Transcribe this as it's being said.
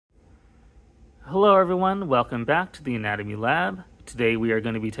Hello everyone, welcome back to the Anatomy Lab. Today we are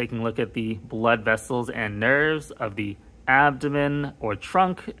going to be taking a look at the blood vessels and nerves of the abdomen or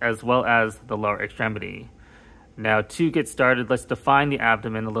trunk as well as the lower extremity. Now to get started, let's define the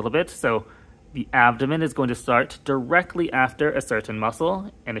abdomen a little bit. So the abdomen is going to start directly after a certain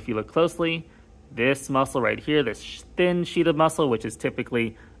muscle, and if you look closely, this muscle right here, this thin sheet of muscle, which is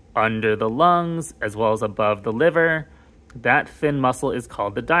typically under the lungs as well as above the liver, that thin muscle is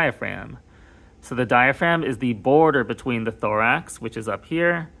called the diaphragm. So the diaphragm is the border between the thorax, which is up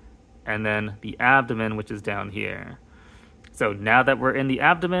here, and then the abdomen, which is down here. So now that we're in the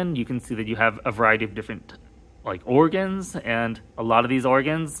abdomen, you can see that you have a variety of different organs, and a lot of these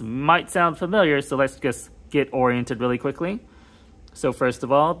organs might sound familiar, so let's just get oriented really quickly. So first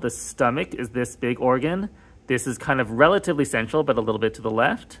of all, the stomach is this big organ. This is kind of relatively central, but a little bit to the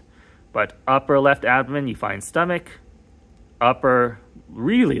left. But upper left abdomen, you find stomach. Upper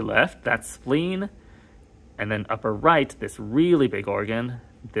really left, that's spleen. And then upper right, this really big organ,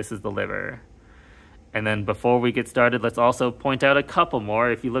 this is the liver. And then before we get started, let's also point out a couple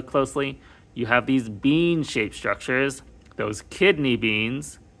more. If you look closely, you have these bean-shaped structures. Those kidney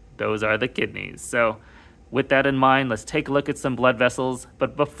beans, those are the kidneys. So with that in mind, let's take a look at some blood vessels.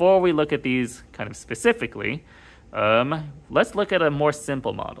 But before we look at these kind of specifically, let's look at a more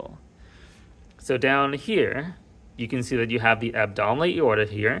simple model. So down here, you can see that you have the abdominal aorta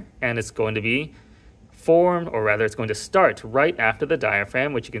here, and it's going to be formed, or rather it's going to start right after the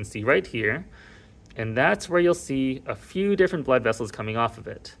diaphragm, which you can see right here. And that's where you'll see a few different blood vessels coming off of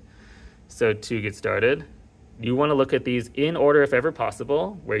it. So to get started, you want to look at these in order if ever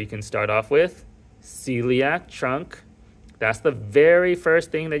possible, where you can start off with celiac trunk. That's the very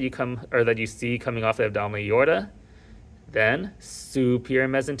first thing that you see coming off the abdominal aorta. Then superior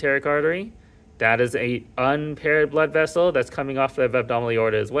mesenteric artery. That is an unpaired blood vessel that's coming off the abdominal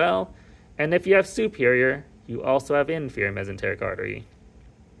aorta as well. And if you have superior, you also have inferior mesenteric artery.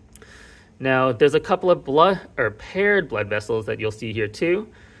 Now, there's a couple of paired blood vessels that you'll see here too,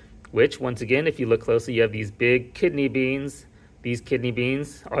 which once again, if you look closely, you have these big kidney beans. These kidney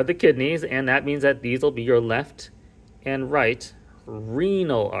beans are the kidneys, and that means that these will be your left and right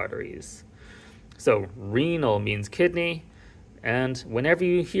renal arteries. So renal means kidney, and whenever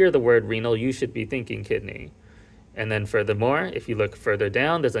you hear the word renal, you should be thinking kidney. And then furthermore, if you look further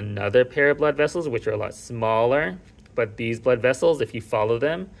down, there's another pair of blood vessels, which are a lot smaller, but these blood vessels, if you follow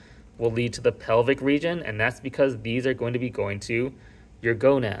them, will lead to the pelvic region, and that's because these are going to be going to your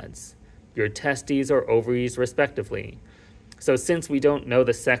gonads, your testes or ovaries respectively. So since we don't know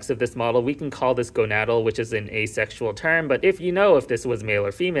the sex of this model, we can call this gonadal, which is an asexual term, but if you know if this was male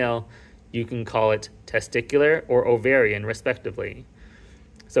or female, you can call it testicular or ovarian respectively.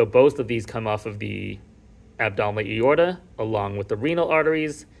 So both of these come off of the abdominal aorta along with the renal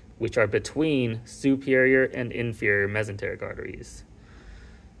arteries, which are between superior and inferior mesenteric arteries.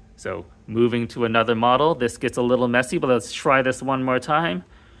 So moving to another model, this gets a little messy, but let's try this one more time.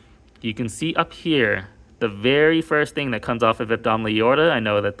 You can see up here, the very first thing that comes off of abdominal aorta. I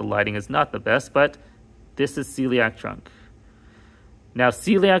know that the lighting is not the best, but this is celiac trunk. Now,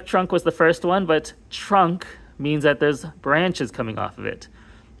 celiac trunk was the first one, but trunk means that there's branches coming off of it.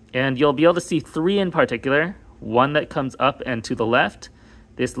 And you'll be able to see three in particular, one that comes up and to the left.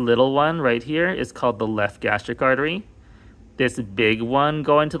 This little one right here is called the left gastric artery. This big one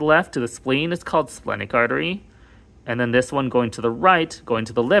going to the left to the spleen is called splenic artery. And then this one going to the right, going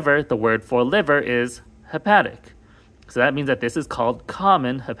to the liver, the word for liver is hepatic. So that means that this is called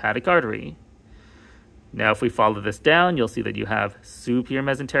common hepatic artery. Now if we follow this down, you'll see that you have superior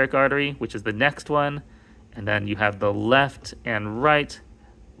mesenteric artery, which is the next one. And then you have the left and right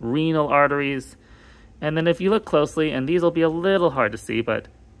renal arteries. And then if you look closely, and these will be a little hard to see, but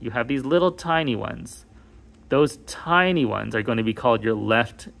you have these little tiny ones. Those tiny ones are going to be called your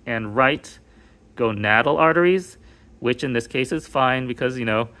left and right gonadal arteries, which in this case is fine because, you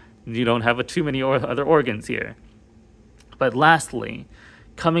don't have too many other organs here. But lastly,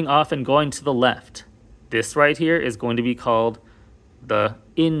 coming off and going to the left, this right here is going to be called the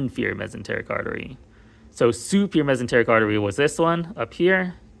inferior mesenteric artery. So superior mesenteric artery was this one up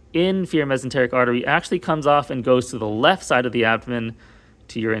here. Inferior mesenteric artery actually comes off and goes to the left side of the abdomen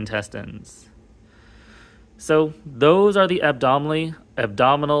to your intestines. So those are the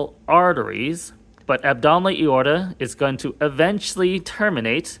abdominal arteries, but abdominal aorta is going to eventually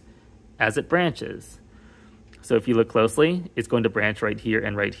terminate as it branches. So if you look closely, it's going to branch right here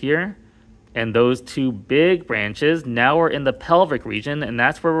and right here. And those two big branches now are in the pelvic region, and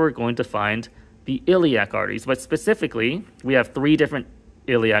that's where we're going to find the iliac arteries. But specifically, we have three different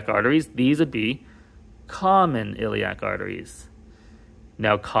iliac arteries. These would be common iliac arteries.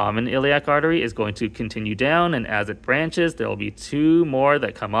 Now, common iliac artery is going to continue down, and as it branches, there will be two more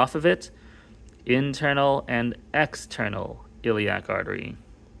that come off of it, internal and external iliac artery.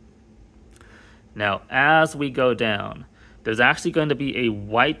 Now, as we go down, there's actually going to be a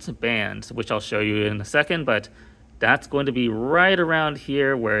white band, which I'll show you in a second, but that's going to be right around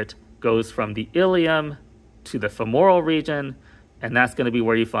here where it goes from the ilium to the femoral region, and that's going to be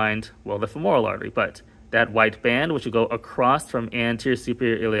where you find, well, the femoral artery. But that white band, which will go across from anterior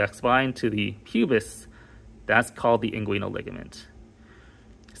superior iliac spine to the pubis, that's called the inguinal ligament.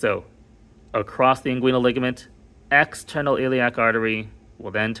 So, across the inguinal ligament, external iliac artery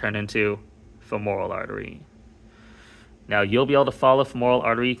will then turn into femoral artery. Now, you'll be able to follow femoral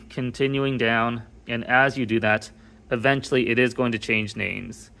artery continuing down, and as you do that, eventually it is going to change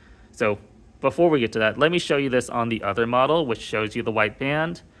names. So, before we get to that, let me show you this on the other model, which shows you the white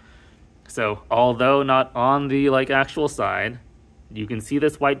band. So, although not on the actual side, you can see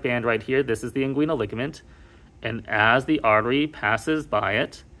this white band right here. This is the inguinal ligament, and as the artery passes by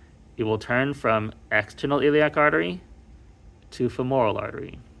it, it will turn from external iliac artery to femoral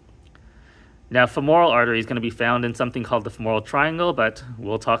artery. Now, femoral artery is going to be found in something called the femoral triangle, but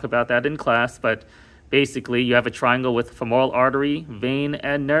we'll talk about that in class. But basically, you have a triangle with femoral artery, vein,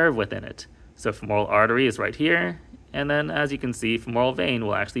 and nerve within it. So femoral artery is right here, and then as you can see, femoral vein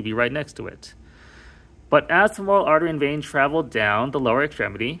will actually be right next to it. But as femoral artery and vein travel down the lower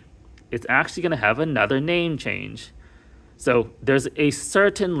extremity, it's actually going to have another name change. So there's a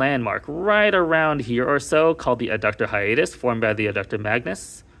certain landmark right around here or so called the adductor hiatus, formed by the adductor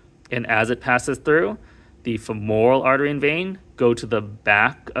magnus. And as it passes through, the femoral artery and vein go to the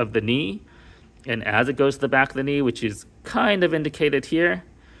back of the knee. And as it goes to the back of the knee, which is kind of indicated here,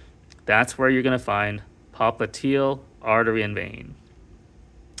 that's where you're going to find popliteal artery and vein.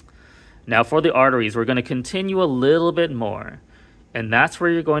 Now for the arteries, we're going to continue a little bit more. And that's where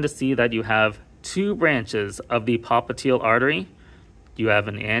you're going to see that you have two branches of the popliteal artery. You have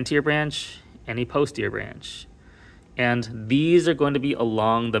an anterior branch and a posterior branch. And these are going to be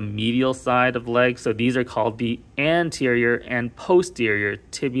along the medial side of the leg. So these are called the anterior and posterior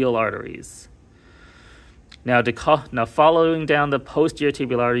tibial arteries. Now, following down the posterior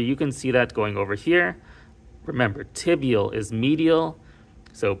tibial artery, you can see that going over here. Remember, tibial is medial,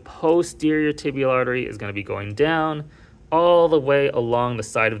 so posterior tibial artery is going to be going down all the way along the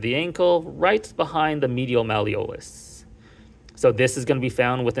side of the ankle, right behind the medial malleolus. So this is going to be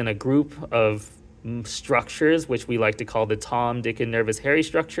found within a group of structures, which we like to call the Tom, Dick, and Nervous Harry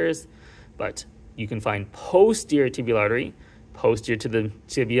structures. But you can find posterior tibial artery, posterior to the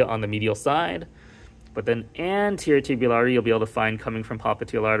tibia on the medial side. But then anterior tibial artery you'll be able to find coming from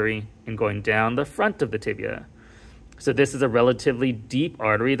popliteal artery and going down the front of the tibia. So this is a relatively deep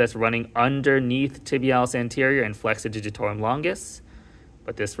artery that's running underneath tibialis anterior and flexor digitorum longus.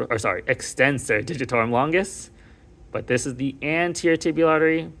 Extensor digitorum longus. But this is the anterior tibial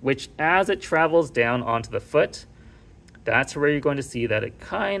artery, which as it travels down onto the foot, that's where you're going to see that it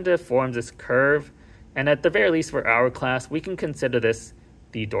kind of forms this curve. And at the very least for our class, we can consider this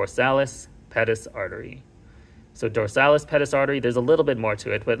the dorsalis pedis artery. So dorsalis pedis artery, there's a little bit more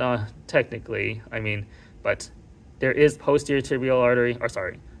to it, but but there is posterior tibial artery,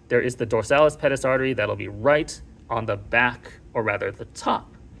 there is the dorsalis pedis artery that'll be right on the back, or rather the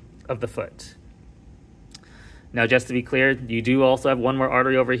top of the foot. Now, just to be clear, you do also have one more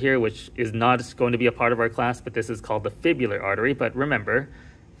artery over here, which is not going to be a part of our class, but this is called the fibular artery. But remember,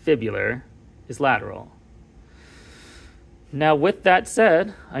 fibular is lateral. Now, with that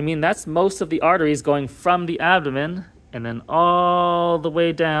said, that's most of the arteries going from the abdomen and then all the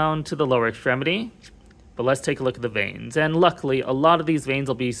way down to the lower extremity. But let's take a look at the veins. And luckily, a lot of these veins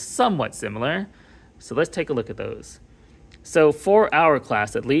will be somewhat similar. So let's take a look at those. So for our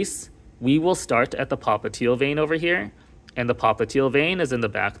class, at least, we will start at the popliteal vein over here. And the popliteal vein is in the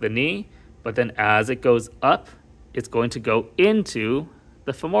back of the knee. But then as it goes up, it's going to go into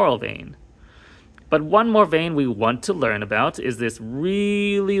the femoral vein. But one more vein we want to learn about is this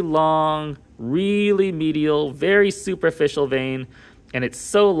really long, really medial, very superficial vein. And it's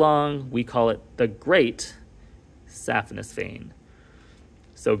so long, we call it the great saphenous vein.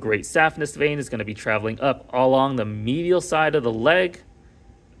 So great saphenous vein is going to be traveling up along the medial side of the leg,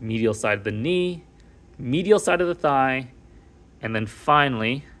 medial side of the knee, medial side of the thigh, and then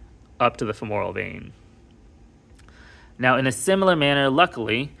finally up to the femoral vein. Now, in a similar manner,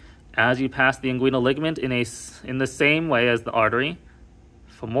 luckily, as you pass the inguinal ligament in the same way as the artery,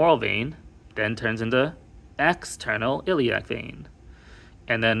 femoral vein then turns into external iliac vein.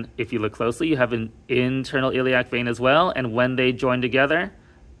 And then if you look closely, you have an internal iliac vein as well. And when they join together,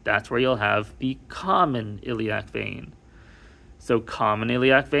 that's where you'll have the common iliac vein. So common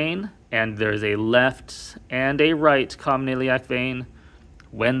iliac vein, and there's a left and a right common iliac vein.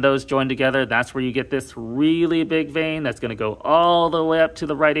 When those join together, that's where you get this really big vein that's going to go all the way up to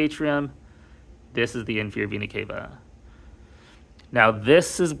the right atrium. This is the inferior vena cava. Now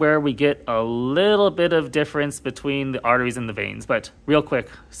this is where we get a little bit of difference between the arteries and the veins, but real quick,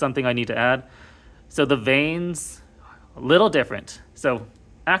 something I need to add. So the veins, a little different. So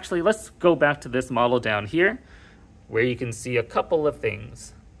actually, let's go back to this model down here, where you can see a couple of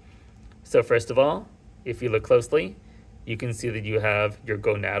things. So first of all, if you look closely, you can see that you have your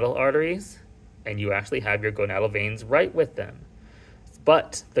gonadal arteries, and you actually have your gonadal veins right with them.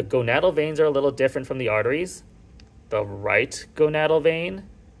 But the gonadal veins are a little different from the arteries. The right gonadal vein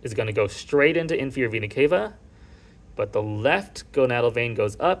is going to go straight into inferior vena cava, but the left gonadal vein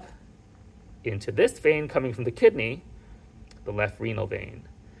goes up into this vein coming from the kidney, the left renal vein.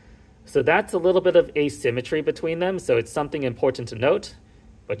 So that's a little bit of asymmetry between them, so it's something important to note,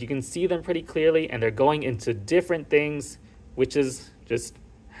 but you can see them pretty clearly, and they're going into different things, which is just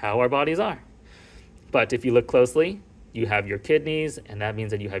how our bodies are. But if you look closely, you have your kidneys, and that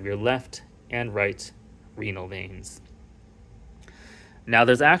means that you have your left and right renal veins. Now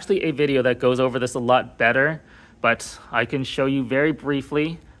there's actually a video that goes over this a lot better, but I can show you very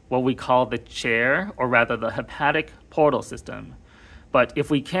briefly what we call the chair, or rather the hepatic portal system. But if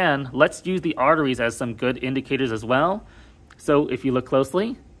we can, let's use the arteries as some good indicators as well. So if you look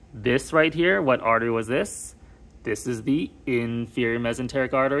closely, this right here, what artery was this? This is the inferior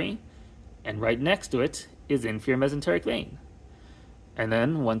mesenteric artery, and right next to it is inferior mesenteric vein. And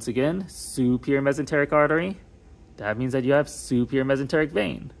then once again, superior mesenteric artery. That means that you have superior mesenteric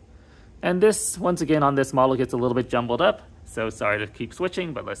vein. And this, once again, on this model gets a little bit jumbled up. So sorry to keep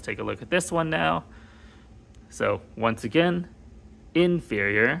switching, but let's take a look at this one now. So once again,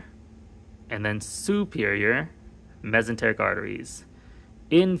 inferior and then superior mesenteric arteries.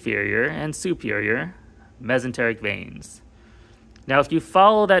 Inferior and superior mesenteric veins. Now, if you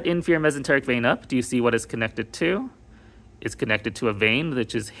follow that inferior mesenteric vein up, do you see what it's connected to? It's connected to a vein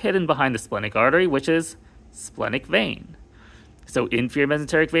which is hidden behind the splenic artery, which is splenic vein. So inferior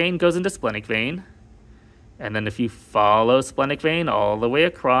mesenteric vein goes into splenic vein. And then if you follow splenic vein all the way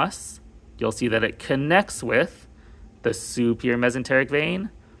across, you'll see that it connects with the superior mesenteric vein.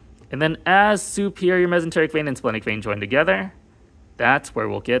 And then as superior mesenteric vein and splenic vein join together, that's where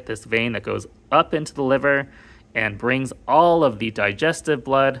we'll get this vein that goes up into the liver and brings all of the digestive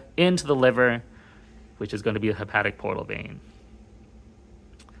blood into the liver, which is going to be a hepatic portal vein.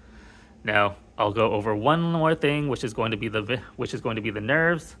 Now, I'll go over one more thing, which is going to be the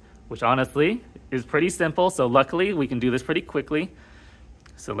nerves, which honestly is pretty simple. So luckily, we can do this pretty quickly.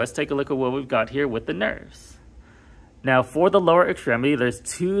 So let's take a look at what we've got here with the nerves. Now, for the lower extremity, there's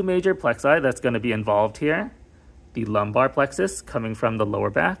two major plexi that's going to be involved here. The lumbar plexus coming from the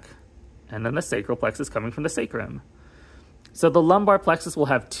lower back, and then the sacral plexus coming from the sacrum. So the lumbar plexus will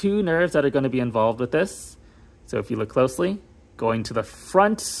have two nerves that are going to be involved with this. So if you look closely, going to the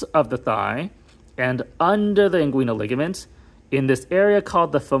front of the thigh and under the inguinal ligament in this area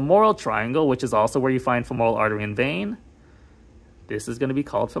called the femoral triangle, which is also where you find femoral artery and vein. This is going to be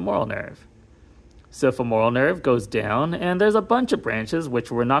called femoral nerve. So femoral nerve goes down, and there's a bunch of branches,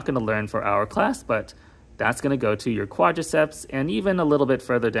 which we're not going to learn for our class, but that's going to go to your quadriceps and even a little bit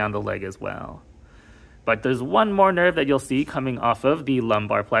further down the leg as well. But there's one more nerve that you'll see coming off of the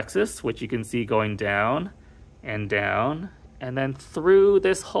lumbar plexus, which you can see going down, and then through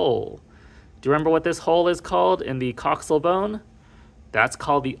this hole. Do you remember what this hole is called in the coxal bone? That's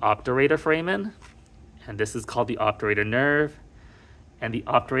called the obturator foramen, and this is called the obturator nerve. And the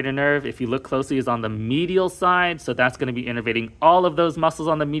obturator nerve, if you look closely, is on the medial side, so that's going to be innervating all of those muscles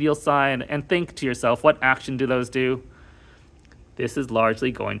on the medial side. And think to yourself, what action do those do? This is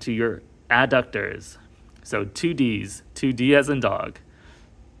largely going to your adductors. So 2Ds, 2D as in dog.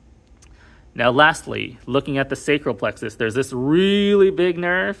 Now lastly, looking at the sacral plexus, there's this really big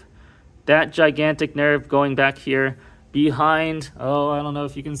nerve. That gigantic nerve going back here behind, oh, I don't know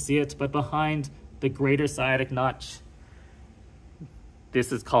if you can see it, but behind the greater sciatic notch.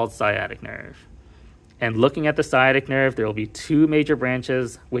 This is called sciatic nerve. And looking at the sciatic nerve, there will be two major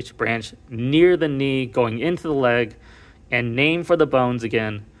branches which branch near the knee going into the leg. And name for the bones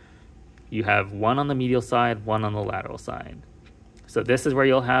again, you have one on the medial side, one on the lateral side. So this is where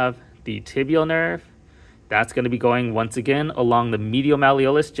you'll have the tibial nerve. That's going to be going once again along the medial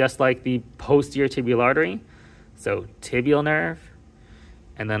malleolus, just like the posterior tibial artery. So tibial nerve.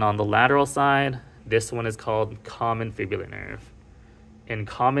 And then on the lateral side, this one is called common fibular nerve. And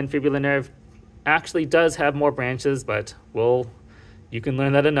common fibular nerve actually does have more branches, but you can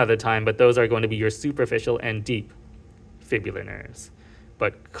learn that another time, but those are going to be your superficial and deep fibular nerves.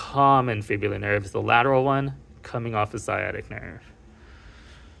 But common fibular nerve is the lateral one coming off the sciatic nerve.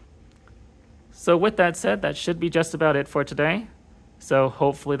 So with that said, that should be just about it for today. So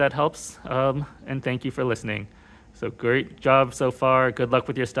hopefully that helps, and thank you for listening. So great job so far, good luck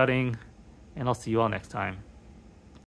with your studying, and I'll see you all next time.